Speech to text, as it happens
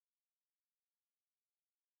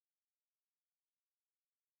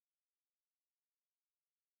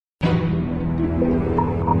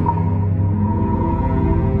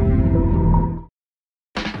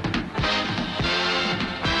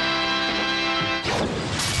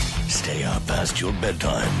stay up past your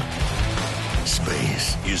bedtime.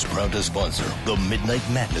 Space is proud to sponsor the Midnight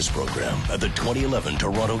Madness program at the 2011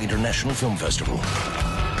 Toronto International Film Festival.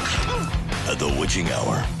 At the witching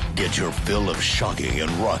hour, get your fill of shocking and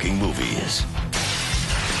rocking movies.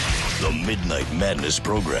 The Midnight Madness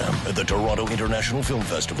program at the Toronto International Film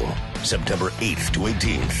Festival, September 8th to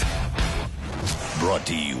 18th. Brought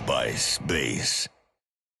to you by Space.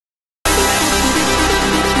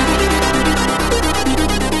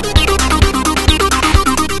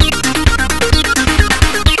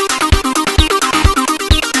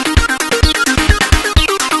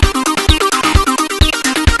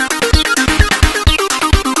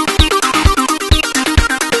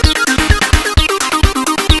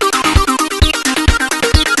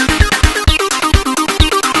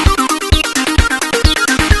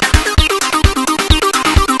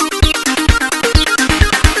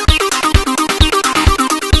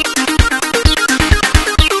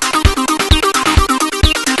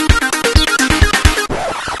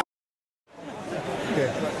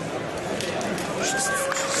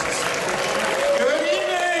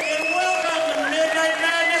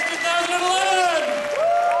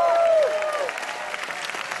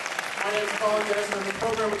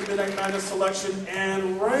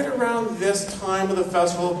 And right around this time of the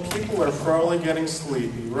festival, people are probably getting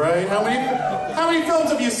sleepy, right? How many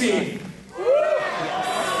films have you seen?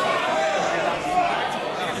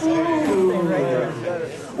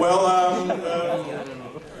 Well,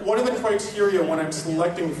 one of the criteria when I'm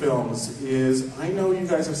selecting films is I know you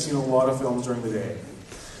guys have seen a lot of films during the day,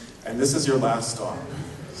 and this is your last stop.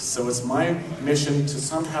 So it's my mission to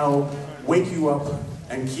somehow wake you up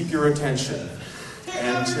and keep your attention.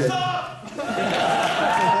 And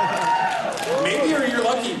maybe you're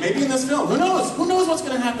lucky. Maybe in this film. Who knows? Who knows what's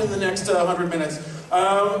going to happen in the next 100 minutes?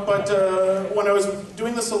 But when I was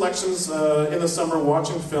doing the selections in the summer,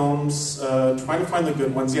 watching films, trying to find the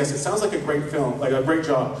good ones, yes, it sounds like a great film, like a great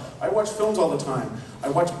job. I watch films all the time. I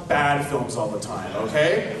watch bad films all the time,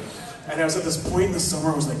 okay? And I was at this point in the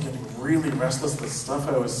summer, I was like getting really restless with stuff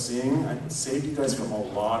I was seeing. I saved you guys from a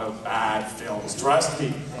lot of bad films, trust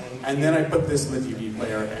me. And then I put this in the DVD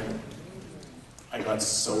player, and I got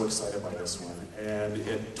so excited by this one. And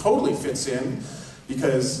it totally fits in,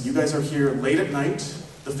 because you guys are here late at night.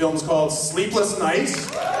 The film's called Sleepless Night. And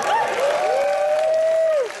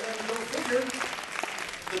then go figure,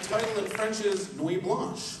 the title in French is Nuit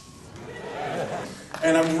Blanche.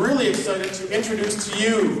 And I'm really excited to introduce to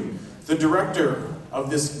you the director of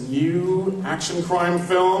this new action crime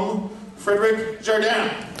film, Frédéric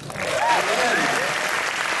Jardin.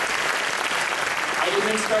 I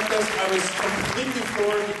didn't expect this. I was completely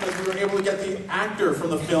floored because we were able to get the actor from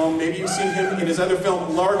the film. Maybe you've seen him in his other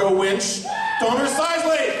film, Largo Winch, Donner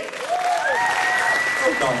Sisley.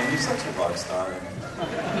 Oh, Donner, you're such a rock star.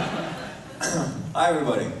 Hi,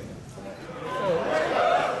 everybody.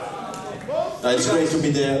 It's great to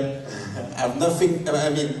be there. I've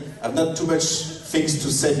not too much things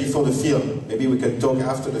to say before the film. Maybe we can talk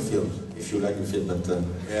after the film, if you like the film. But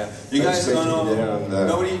yeah, you guys don't know.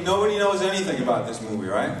 Nobody knows anything about this movie,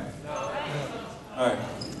 right? No. All right.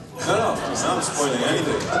 No, it's not spoiling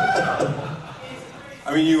anything.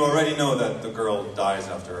 I mean, you already know that the girl dies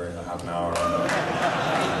after a half an hour.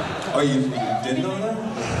 Oh, you didn't know that?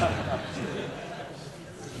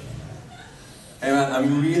 Hey man,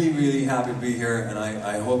 I'm really, really happy to be here, and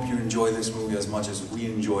I hope you enjoy this movie as much as we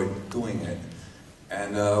enjoyed doing it.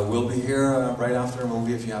 And we'll be here right after the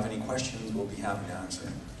movie. If you have any questions, we'll be happy to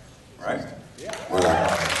answer. All right? Yeah.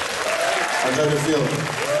 Voilà. Enjoy the film.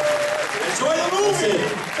 Enjoy the movie!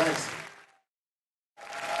 Thanks.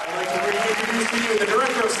 I'd like to reintroduce to you the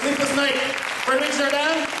director of Sleepless Night, Frédéric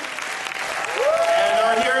Jardin, and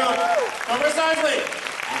our hero, Donner Sisley.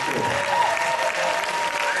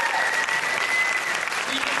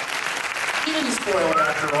 He didn't spoil it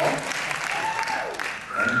after all.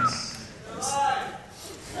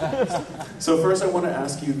 So first I want to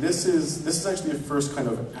ask you, this is actually the first kind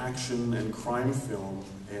of action and crime film,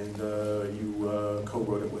 and you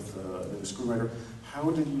co-wrote it with the screenwriter. How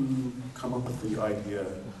did you come up with the idea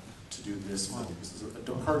to do this film? This is a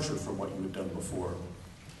departure from what you had done before.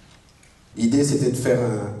 L'idée c'était de faire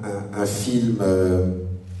un film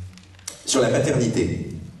sur la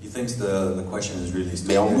paternité. He thinks the question is really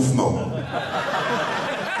mais en mouvement.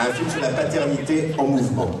 Un film sur la paternité en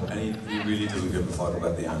mouvement. And he really doesn't give a fuck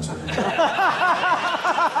about the answer.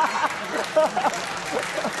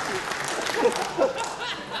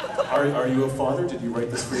 Are you a father? Did you write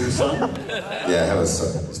this for your son? Yeah, I have a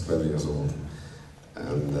son. He's 12 years old.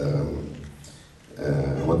 And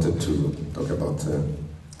I wanted to talk about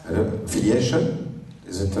filiation.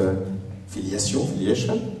 Is it filiation?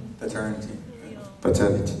 Filiation? Paternity.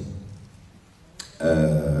 Paternity.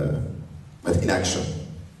 But in action.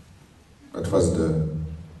 That was the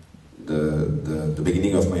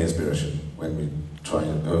beginning of my inspiration when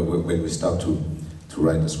we start to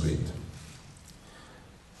write the script.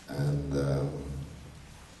 And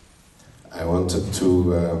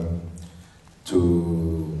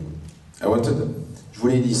je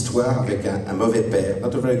voulais une histoire avec un mauvais père,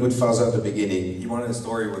 not a very good father at the beginning. You wanted a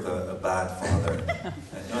story with a bad father.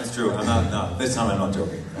 No, it's true. No, this time I'm not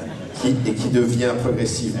joking. Et qui devient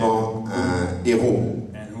progressivement un héros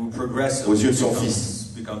aux yeux de son fils.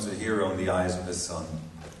 Becomes a hero in the eyes of his son.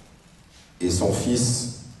 Et son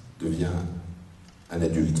fils devient un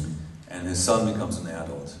adulte. And his son becomes an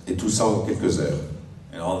adult. Et tout ça en quelques heures.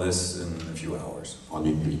 And all this in a few hours. En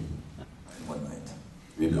une nuit. In one night.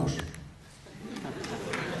 Nuit blanche.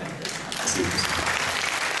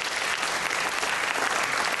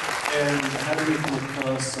 And how did you come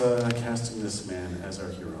across casting this man as our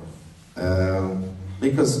hero?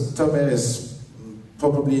 Because Tom is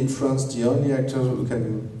probably in France the only actor who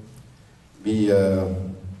can be, how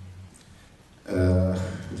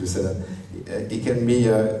do you say that? He can be,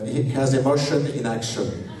 he has emotion in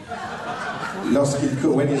action.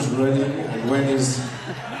 When he's running and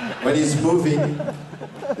when he's moving,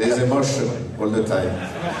 there's emotion all the time.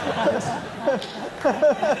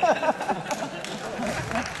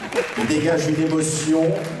 Il dégage une émotion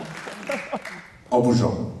en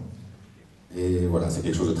bougeant. Et voilà, c'est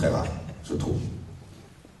quelque chose de très rare, je trouve.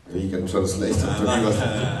 Maybe you can translate.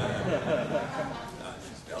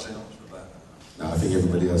 No, I think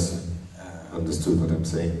everybody has understood what I'm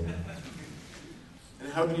saying.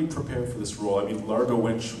 And how did you prepare for this role? I mean, Largo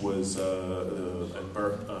Winch was and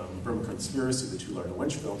Burma Conspiracy, the two Largo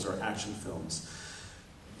Winch films, are action films.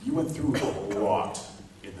 You went through a lot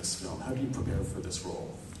in this film. How do you prepare for this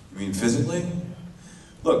role? You mean physically?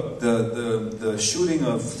 Look, the shooting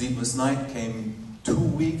of Sleepless Night came 2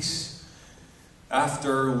 weeks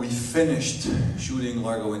after we finished shooting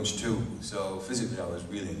Largo Winch 2. So physically I was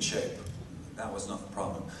really in shape. That was not the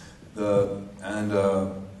problem.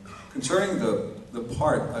 Concerning the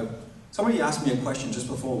part, somebody asked me a question just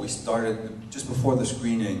before we started, just before the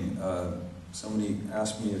screening. Somebody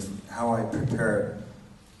asked me how I prepared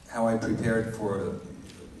for,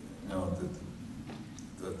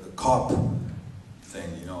 the cop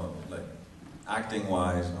thing, like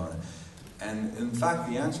acting-wise. And in fact,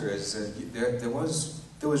 the answer is there was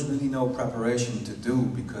really no preparation to do,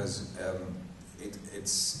 because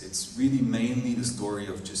it's really mainly the story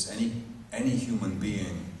of just any human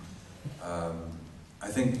being. I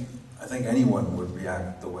think anyone would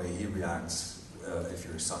react the way he reacts if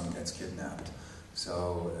your son gets kidnapped.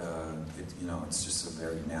 So it's just a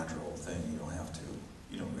very natural thing.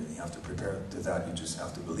 You don't really have to prepare to that. You just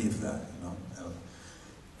have to believe that.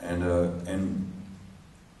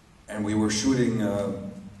 And we were shooting.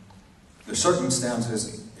 The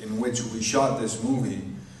circumstances in which we shot this movie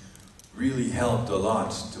really helped a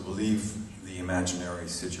lot to believe the imaginary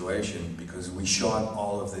situation, because we shot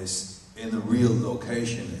all of this in a real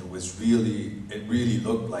location. It really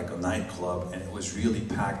looked like a nightclub, and it was really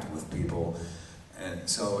packed with people, and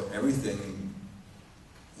so everything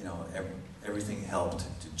helped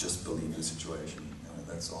to just believe the situation.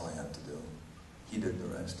 That's all I had to do. He did the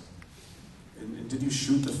rest. And did you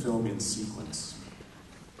shoot the film in sequence?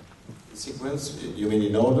 Sequence? You mean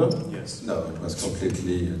in order? Yes. No, it was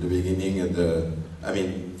completely at the beginning and the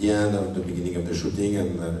end of the beginning of the shooting,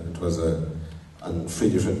 and it was on 3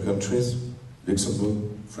 different countries: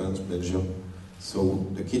 Luxembourg, France, Belgium. So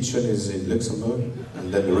the kitchen is in Luxembourg,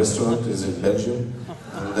 and then the restaurant is in Belgium,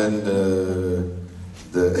 and then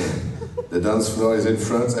the dance floor is in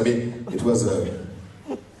France. I mean, it was a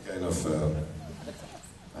kind of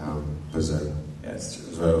puzzle. Yeah, it's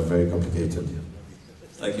true. It was very complicated.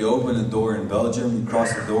 Like you open a door in Belgium, you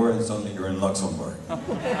cross the door, and suddenly you're in Luxembourg.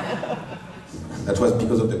 That was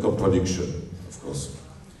because of the co-production, of course.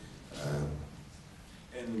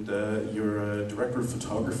 And your director of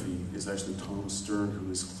photography is actually Tom Stern,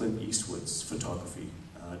 who is Clint Eastwood's photography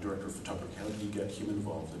director of photography. How did you get him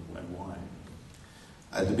involved, and why?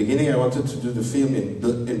 At the beginning, I wanted to do the film in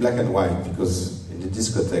black and white, because in the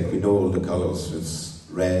discotheque we know all the colors. It's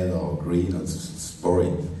red or green. It's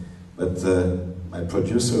boring. But my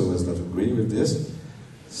producer was not agree with this.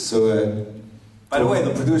 So. By the way,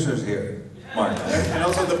 the producer's here, Mark. And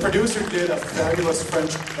also, the producer did a fabulous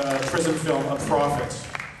French prison film, A Prophet.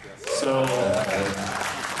 So.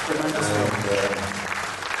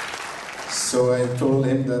 So I told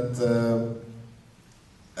him that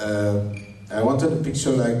I wanted a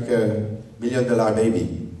picture like $1 Million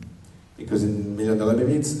Baby, because in $1 Million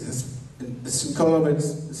Baby, the it's in color, but it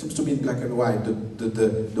seems to be in black and white.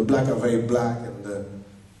 The black are very black, and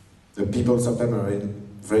the people sometimes are in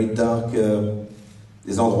very dark,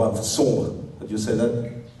 des endroits sombres. How do you say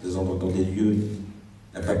that? Des endroits dans des lieux, il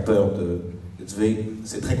n'a pas peur de.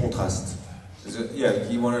 C'est très contraste. Yeah,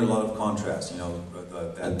 he wanted a lot of contrast, you know.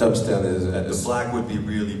 And Tomstown is the black would be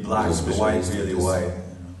really black, the white really white. You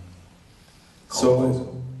know.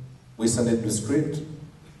 So we sent him the script,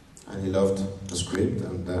 and he loved the script,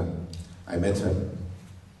 and I met him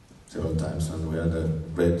several times, and we had a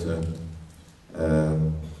great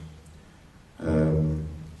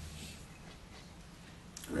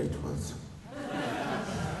great what?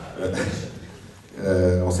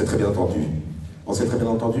 On s'est très bien entendu. On s'est très bien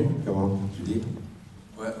entendu? Comment tu dis?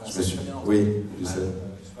 Ouais, on s'est très bien entendu. Oui, tu sais.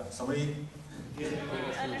 Somebody?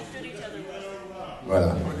 Understood each other well.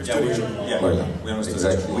 Voilà. Voilà. We understood.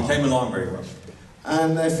 Exactly. We came along very well.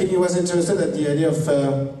 And I think he was interested at the idea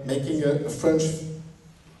of making a French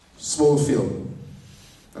small film.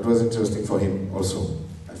 That was interesting for him also,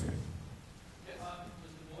 I think. Was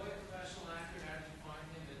the boy a professional actor? How did you find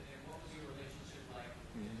him? And what was your relationship like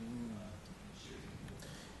shooting?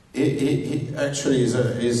 He actually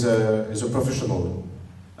is a professional.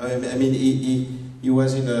 I mean, he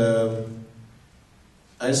was in a.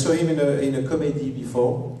 I saw him in a comedy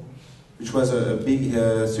before, which was a big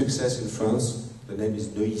success in France. The name is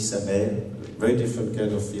Neuilly sa mère, a very different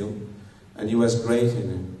kind of film, and he was great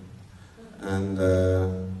in it. And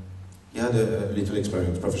he had a little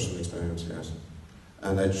experience, professional experience, yes.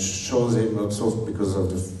 And I chose him also because of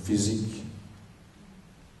the physique.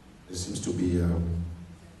 He seems to be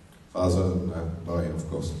father and boy, of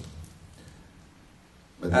course.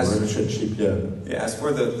 But the relationship, yeah. As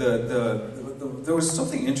for there was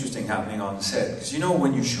something interesting happening on the set, because you know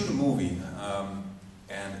when you shoot a movie,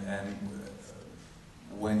 and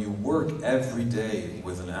when you work every day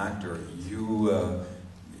with an actor, you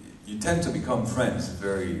tend to become friends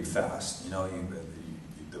very fast. You know, you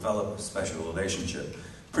develop a special relationship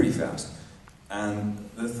pretty fast. And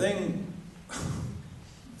the thing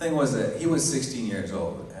was that he was 16 years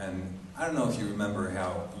old, and I don't know if you remember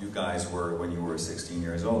how you guys were when you were 16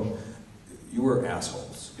 years old. You were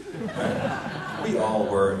assholes. Right? We all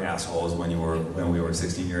were assholes when we were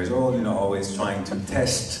 16 years old. You know, always trying to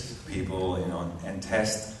test people, you know, and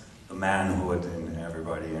test the manhood in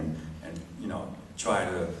everybody, and you know, try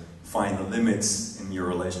to find the limits in your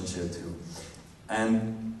relationship too.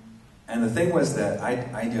 And the thing was that I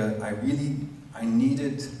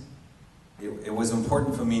needed. It was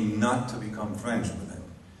important for me not to become friends with him,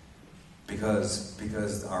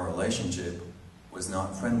 because our relationship was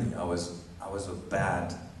not friendly. I was a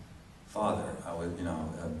bad father. I was, you know,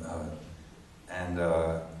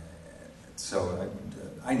 so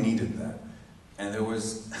I needed that. And there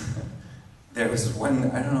was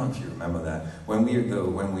one, I don't know if you remember that, when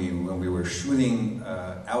we were shooting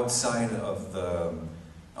outside of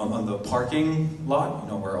on the parking lot, you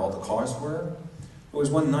know, where all the cars were. There was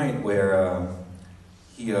one night where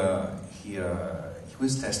he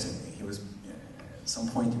was testing me. At some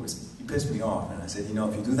point he pissed me off, and I said, you know,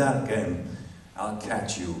 if you do that again, I'll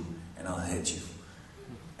catch you and I'll hit you.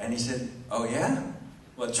 And he said, oh yeah?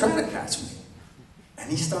 Well, try to catch me. And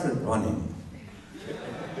he started running.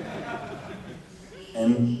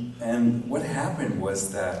 And what happened was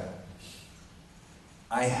that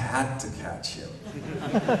I had to catch him.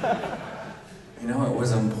 You know, it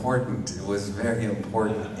was important. It was very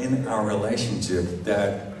important in our relationship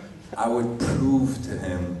that I would prove to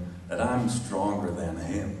him that I'm stronger than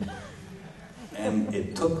him. And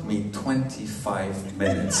it took me 25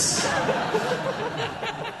 minutes.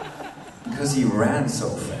 Because he ran so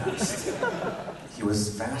fast. He was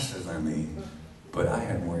faster than me, but I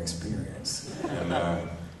had more experience.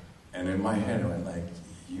 And in my head I went like,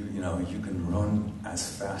 you know, you can run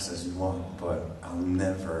as fast as you want, but I'll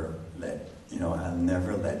never let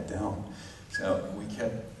down. So we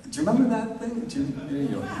kept. Do you remember that thing? You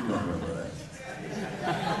don't remember that.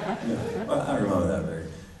 Yeah, well, I remember that very.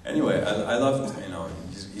 Anyway, I loved. You know,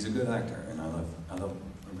 he's a good actor, and I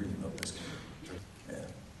really love this guy. Yeah.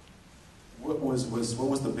 What was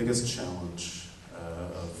the biggest challenge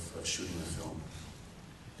of shooting the film?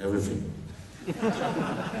 Everything.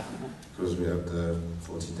 Because we had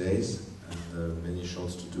 40 days and many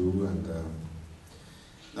shots to do, and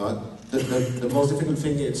the most difficult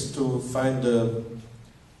thing is to find the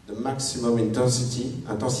maximum intensity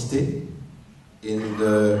in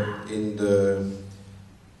le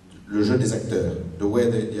jeu des acteurs, the way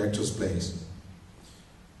the actors plays.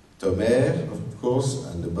 Tomer, of course,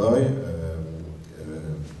 and the boy,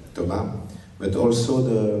 Thomas, but also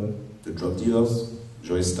the drug dealers,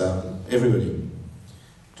 Joey Star, everybody.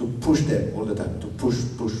 to push them all the time, to push,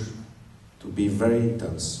 to be very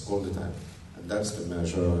intense all the time. And that's the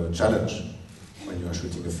major challenge when you are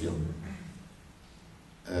shooting a film.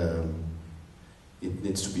 It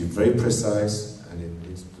needs to be very precise, and it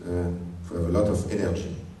needs to have a lot of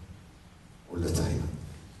energy all the time.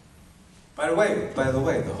 By the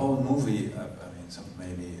way, the whole movie,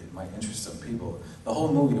 maybe it might interest some people, the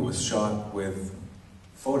whole movie was shot with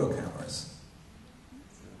photo cameras.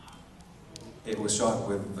 It was shot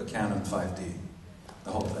with the Canon 5D,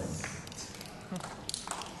 the whole thing. It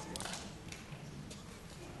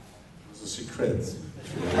was a secret.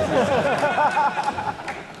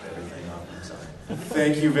 Everything up, I'm sorry.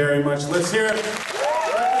 Thank you very much. Let's hear it.